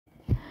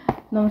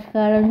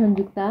নমস্কার, আমি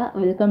Sanjukta.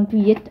 Welcome to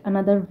yet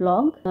another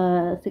blog.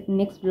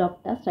 Next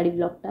ব্লগটা স্টাডি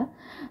ব্লগটা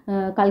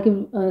কালকে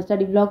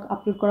স্টাডি ব্লগ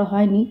আপলোড করা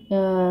হয়নি,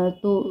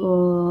 তো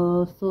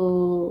সো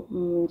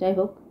যাই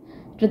হোক,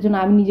 এটার জন্য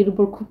আমি নিজের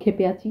উপর খুব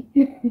ক্ষেপে আছি।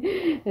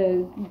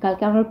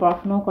 কালকে আমার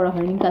পড়াশোনাও করা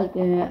হয়নি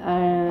কালকে।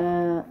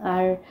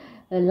 আর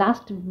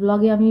লাস্ট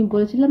ব্লগে আমি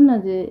বলেছিলাম না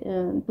যে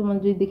তোমরা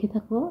যদি দেখে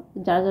থাকো,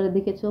 যারা যারা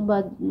দেখেছো বা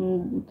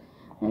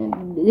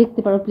দেখতে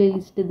পারো, প্লে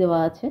লিস্টে দেওয়া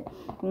আছে।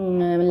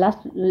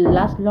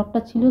 লাস্ট ব্লগটা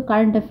ছিল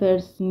কারেন্ট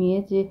অ্যাফেয়ার্স নিয়ে,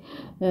 যে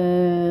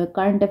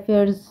কারেন্ট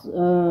অ্যাফেয়ার্স,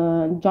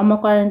 জমা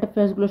কারেন্ট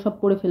অ্যাফেয়ার্সগুলো সব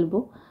পড়ে ফেলবো।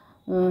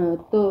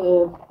 তো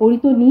পড়ি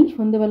তো নিই,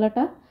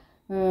 সন্ধেবেলাটা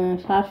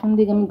সারা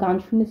সন্ধে আমি গান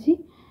শুনেছি,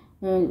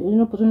 ওই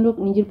জন্য প্রচণ্ড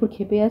নিজের উপর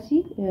ক্ষেপে আছি।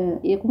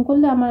 এরকম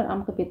করলে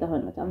আমাকে পেতে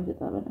হয় না, চান্স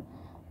পেতে হবে না,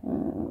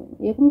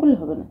 এরকম করলে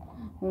হবে না।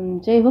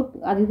 যাই হোক,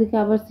 আজকে থেকে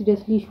আবার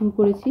সিরিয়াসলি শুরু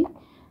করেছি।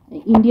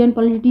 ইন্ডিয়ান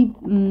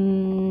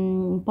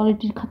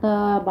পলিটির খাতা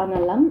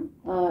বানালাম।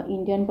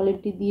 ইন্ডিয়ান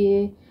পলিটি দিয়ে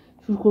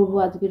শুরু করবো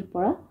আজকের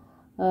পড়া।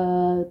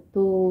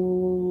 তো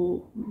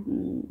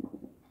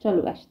চলো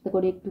একসাথে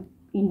করে একটু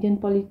ইন্ডিয়ান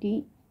পলিটি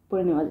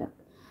পড়ে নেওয়া যাক।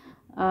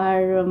 আর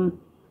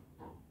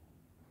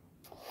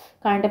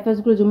কারেন্ট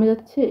অ্যাফেয়ার্সগুলো জমে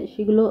যাচ্ছে,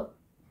 সেগুলো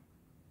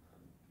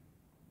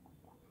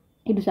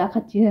একটু চা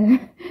খাচ্ছি।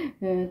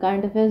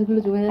 কারেন্ট অ্যাফেয়ার্সগুলো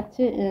জমে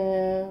যাচ্ছে।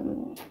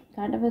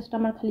 কারেন্ট অ্যাফেয়ার্সটা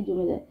আমার খালি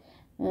জমে যায়,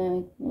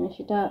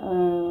 সেটা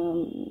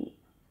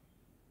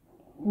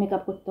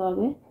মেকআপ করতে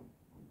হবে,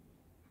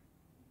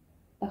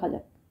 দেখা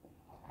যাক।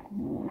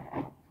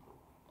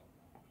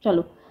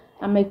 চলো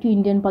আমরা একটু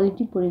ইন্ডিয়ান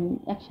পলিটি পড়ে নিই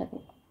একসাথে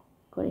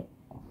করে।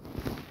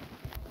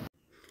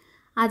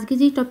 আজকে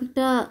যেই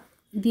টপিকটা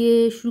দিয়ে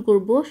শুরু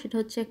করব সেটা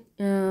হচ্ছে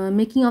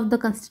মেকিং অফ দ্য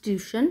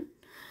কনস্টিটিউশন।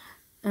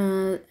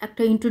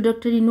 একটা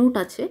ইন্ট্রোডাক্টরি নোট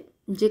আছে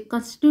যে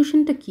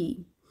কনস্টিটিউশনটা কী।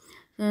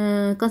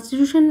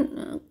 কনস্টিটিউশন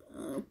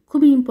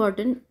খুবই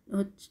ইম্পর্টেন্ট।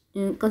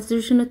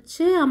 কনস্টিটিউশন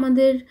হচ্ছে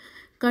আমাদের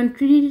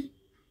কান্ট্রির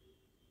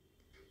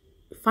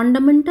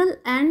fundamental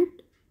and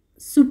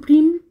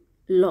supreme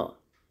law.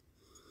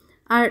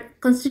 R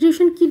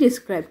constitution কি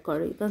ডিসক্রাইব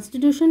করে?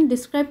 কনস্টিটিউশন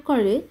ডিসক্রাইব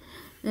করে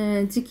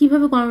যে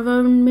কীভাবে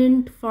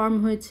গভর্নমেন্ট ফর্ম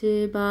হয়েছে,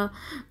 বা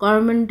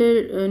গভর্নমেন্টের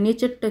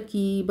নেচারটা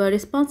কী, বা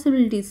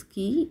রেসপন্সিবিলিটিস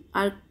কী।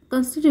 আর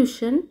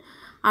কনস্টিটিউশন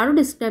আরও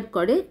ডিসক্রাইব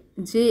করে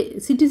যে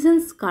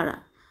সিটিজেন্স কারা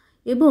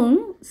এবং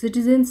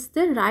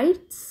সিটিজেন্সদের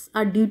রাইটস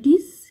আর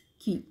ডিউটিস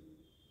কী।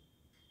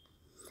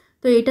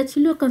 তো এটা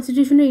ছিল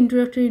কনস্টিটিউশনের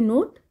ইন্ট্রোডাক্টরি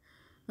নোট।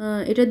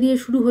 এটা দিয়ে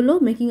শুরু হলো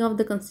মেকিং অফ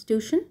দ্য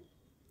কনস্টিটিউশন।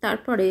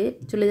 তারপরে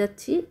চলে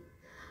যাচ্ছি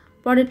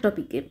পরের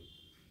টপিকে।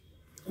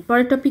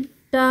 পরের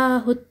টপিকটা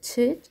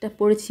হচ্ছে, যেটা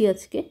পড়েছি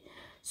আজকে,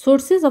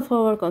 সোর্সেস অফ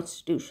আওয়ার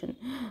কনস্টিটিউশন।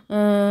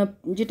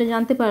 যেটা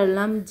জানতে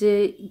পারলাম যে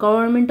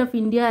গভর্নমেন্ট অফ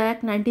ইন্ডিয়া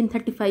অ্যাক্ট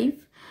 1935,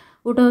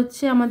 ওটা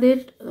হচ্ছে আমাদের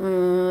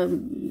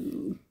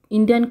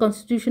ইন্ডিয়ান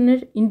কনস্টিটিউশনের,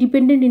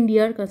 ইন্ডিপেন্ডেন্ট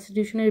ইন্ডিয়ার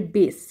কনস্টিটিউশনের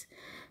বেস।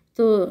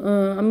 তো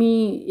আমি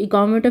এই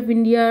গভর্নমেন্ট অফ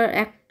ইন্ডিয়ার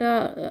একটা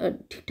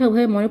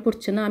ঠিকঠাকভাবে মনে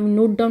পড়ছে না, আমি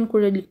নোট ডাউন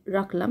করে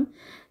রাখলাম,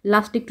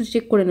 লাস্ট একটু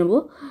চেক করে নেব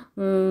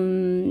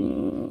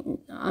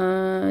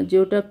যে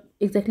ওটা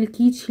এক্স্যাক্টলি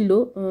কী ছিল।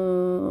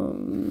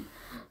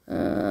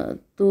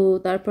 তো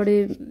তারপরে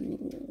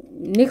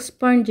নেক্সট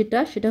পয়েন্ট যেটা,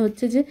 সেটা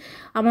হচ্ছে যে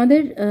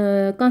আমাদের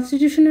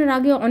কনস্টিটিউশনের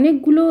আগে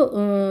অনেকগুলো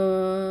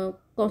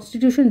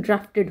কনস্টিটিউশন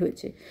ড্রাফটেড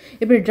হয়েছে।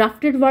 এবারে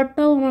ড্রাফটেড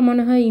ওয়ার্ডটাও আমার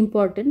মনে হয়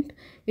ইম্পর্টেন্ট,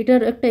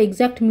 এটার একটা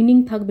এক্স্যাক্ট মিনিং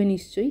থাকবে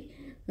নিশ্চয়ই,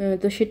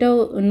 তো সেটাও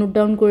নোট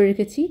ডাউন করে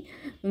রেখেছি।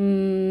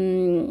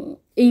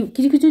 এই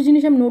কিছু কিছু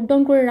জিনিস আমি নোট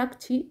ডাউন করে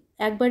রাখছি,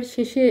 একবার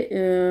শেষে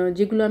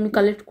যেগুলো আমি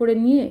কালেক্ট করে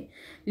নিয়ে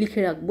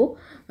লিখে রাখবো,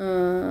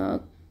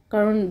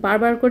 কারণ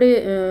বারবার করে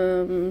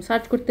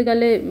সার্চ করতে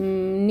গেলে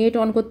নেট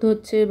অন করতে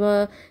হচ্ছে, বা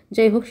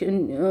যাই হোক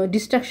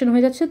ডিস্ট্রাকশন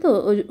হয়ে যাচ্ছে, তো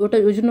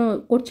ওই জন্য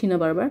করছি না,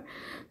 বারবার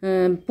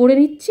পড়ে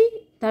নিচ্ছি।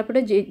 তারপরে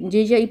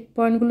যে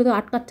পয়েন্টগুলোতে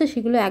আটকাচ্ছে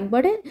সেগুলো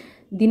একবারে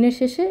দিনের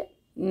শেষে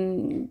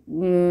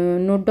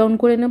নোট ডাউন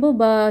করে নেব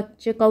বা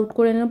চেক আউট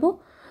করে নেব,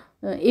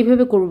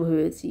 এইভাবে করবো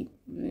ভেবেছি।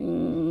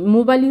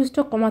 মোবাইল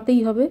ইউজটা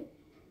কমাতেই হবে,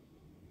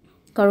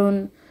 কারণ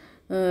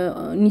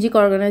নিজেকে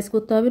অর্গানাইজ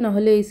করতে হবে,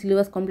 নাহলে এই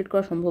সিলেবাস কমপ্লিট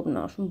করা সম্ভব না,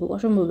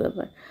 অসম্ভব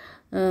ব্যাপার।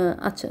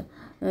 আচ্ছা,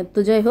 তো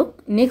যাই হোক,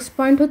 নেক্সট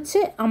পয়েন্ট হচ্ছে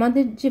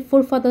আমাদের যে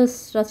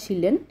ফোরফাদার্সরা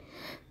ছিলেন,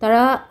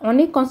 তারা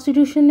অনেক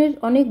কনস্টিটিউশনের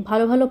অনেক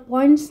ভালো ভালো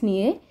পয়েন্টস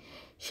নিয়ে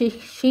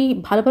সেই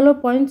ভালো ভালো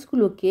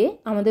পয়েন্টসগুলোকে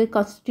আমাদের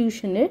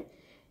কনস্টিটিউশনে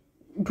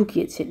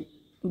ঢুকিয়েছেন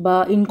বা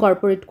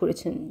ইনকর্পোরেট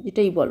করেছেন,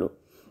 যেটাই বলো।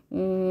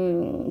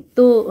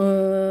 তো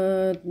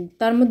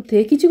তার মধ্যে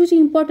কিছু কিছু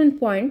ইম্পর্ট্যান্ট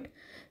পয়েন্ট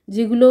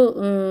যেগুলো,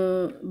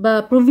 বা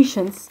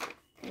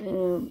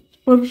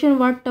প্রভিশন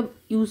ওয়ার্ডটা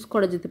ইউজ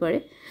করা যেতে পারে,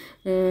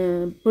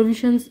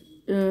 প্রভিশনস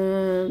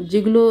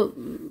যেগুলো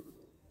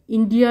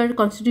ইন্ডিয়ার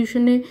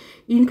কনস্টিটিউশনে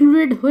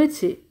ইনক্লুডেড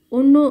হয়েছে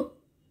অন্য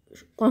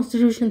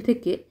কনস্টিটিউশন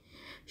থেকে,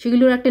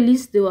 সেগুলোর একটা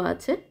লিস্ট দেওয়া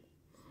আছে।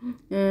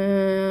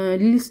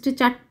 লিস্টে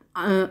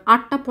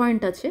 8টা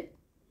পয়েন্ট আছে।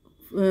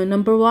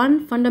 নাম্বার 1,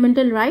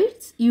 ফান্ডামেন্টাল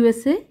রাইটস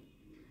ইউএসএ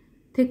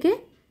থেকে।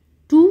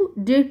 2,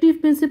 directive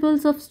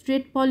principles of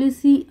state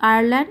policy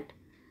Ireland.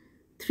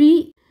 3,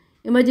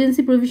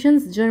 emergency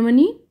provisions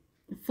Germany.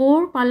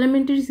 4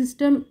 parliamentary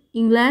system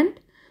England,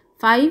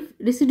 5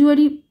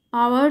 residuary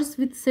powers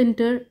with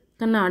center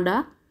Canada,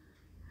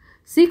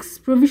 6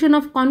 provision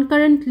of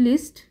concurrent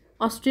list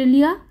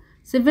Australia,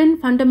 7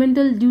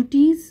 fundamental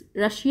duties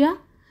Russia,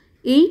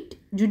 8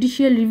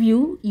 judicial review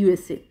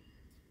USA.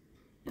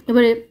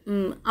 এবারে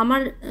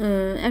আমার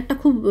একটা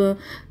খুব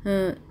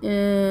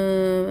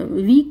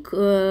week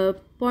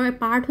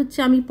part হচ্ছে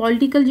আমি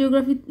political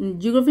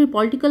জিওগ্রাফির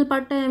political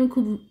পার্টটায় আমি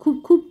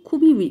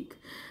খুবই week.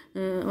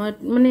 আমার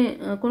মানে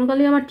কোনো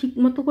কালে আমার ঠিক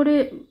মতো করে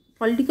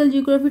পলিটিক্যাল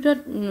জিওগ্রাফিটা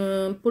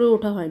পড়ে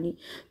ওঠা হয়নি,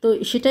 তো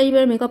সেটাই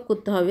এবার মেকআপ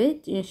করতে হবে।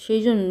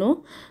 সেই জন্য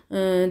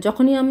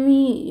যখনই আমি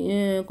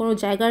কোনো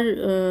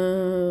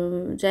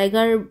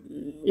জায়গার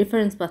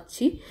রেফারেন্স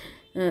পাচ্ছি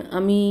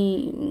আমি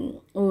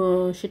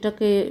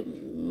সেটাকে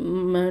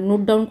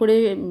নোট ডাউন করে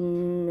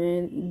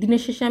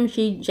দিনের শেষে আমি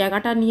সেই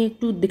জায়গাটা নিয়ে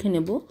একটু দেখে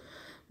নেব,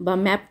 বা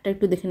ম্যাপটা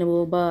একটু দেখে নেব,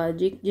 বা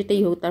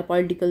যেটাই হোক তার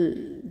পলিটিক্যাল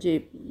যে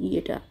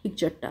ইয়েটা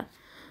পিকচারটা,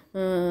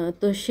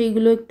 তো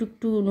সেইগুলো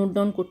একটু নোট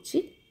ডাউন করছি।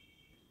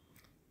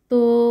 তো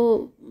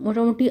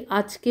মোটামুটি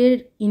আজকের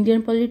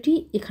ইন্ডিয়ান পলিটি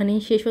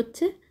এখানেই শেষ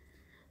হচ্ছে।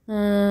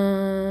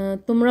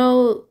 তোমরাও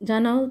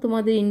জানাও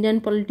তোমাদের ইন্ডিয়ান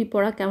পলিটি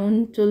পড়া কেমন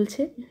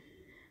চলছে।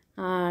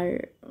 আর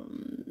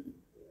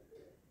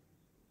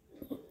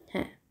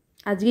হ্যাঁ,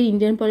 আজকের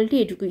ইন্ডিয়ান পলিটি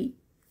এটুকুই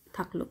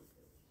থাকলো।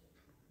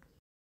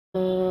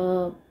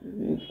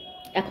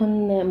 এখন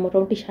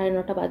মোটামুটি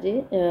 9:30 বাজে,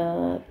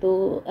 তো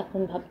এখন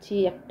ভাবছি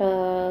একটা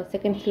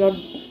সেকেন্ড স্লট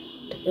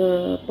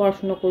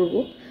পড়াশোনা করব।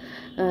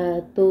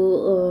 তো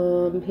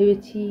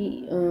ভেবেছি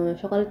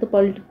সকালে তো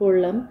পলিটি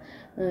পড়লাম,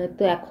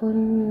 তো এখন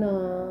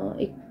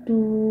একটু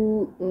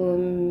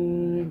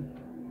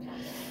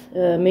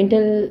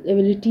মেন্টাল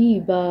এবিলিটি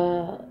বা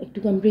একটু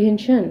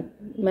কম্প্রিহেনশন,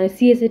 মানে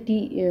সিএসএটি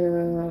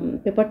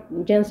পেপার,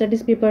 জেনারেল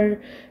স্টাডিজ পেপার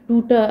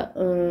 2টা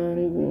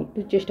একটু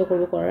চেষ্টা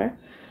করব করার।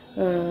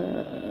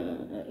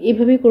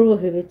 এভাবেই করবো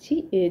ভেবেছি,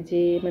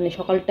 যে মানে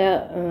সকালটা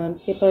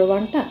পেপার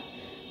 1টা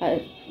আর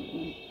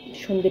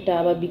সন্ধ্যেটা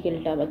বা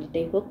বিকেলটা বা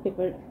যেটাই হোক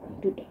পেপার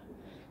 2টা।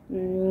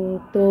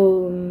 তো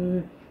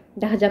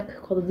দেখা যাক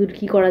কতদূর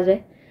কী করা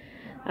যায়।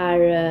 আর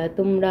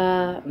তোমরা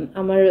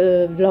আমার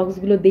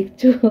ব্লগসগুলো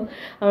দেখছো,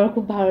 আমার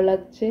খুব ভালো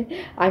লাগছে।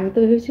 আমি তো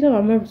ভেবেছিলাম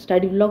আমার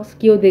স্টাডি ব্লগস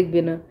কেউ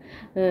দেখবে না,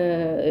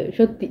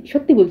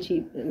 সত্যি বলছি,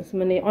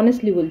 মানে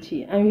অনেস্টলি বলছি,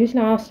 আমি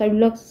ভেবেছিলাম আমার স্টাডি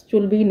ব্লগস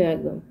চলবেই না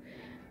একদম।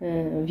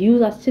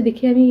 ভিউজ আসছে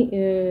দেখে আমি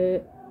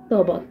তো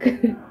অবাক।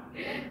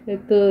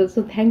 তো সো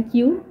থ্যাংক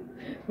ইউ,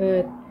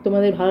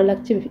 তোমাদের ভালো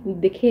লাগছে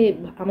দেখে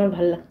আমার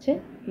ভালো লাগছে।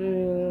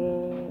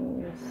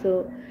 সো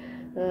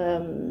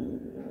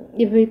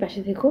এভাবেই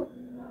পাশে থেকো।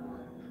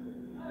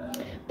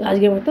 তো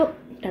আজকের মতো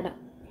টাটা।